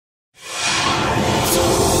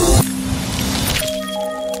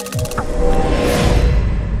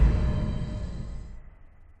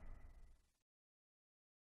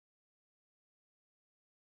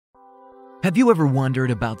Have you ever wondered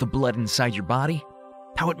about the blood inside your body?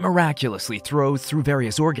 How it miraculously flows through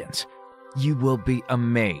various organs? You will be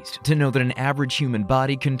amazed to know that an average human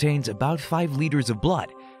body contains about 5 liters of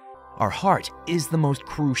blood. Our heart is the most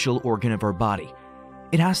crucial organ of our body.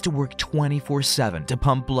 It has to work 24/7 to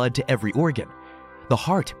pump blood to every organ. The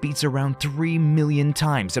heart beats around 3 million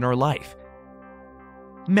times in our life.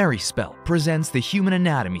 Mary Spell presents the Human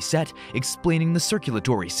Anatomy set explaining the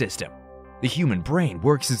circulatory system. The human brain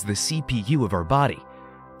works as the CPU of our body.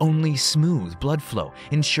 Only smooth blood flow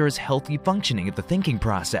ensures healthy functioning of the thinking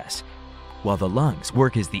process, while the lungs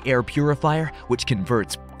work as the air purifier which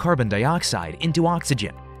converts carbon dioxide into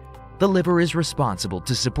oxygen. The liver is responsible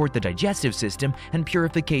to support the digestive system and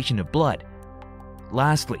purification of blood.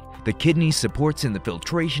 Lastly, the kidney supports in the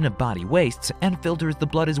filtration of body wastes and filters the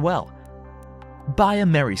blood as well. Buy a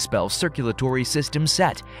Mary Spell circulatory system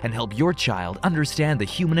set and help your child understand the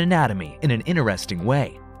human anatomy in an interesting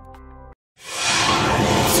way.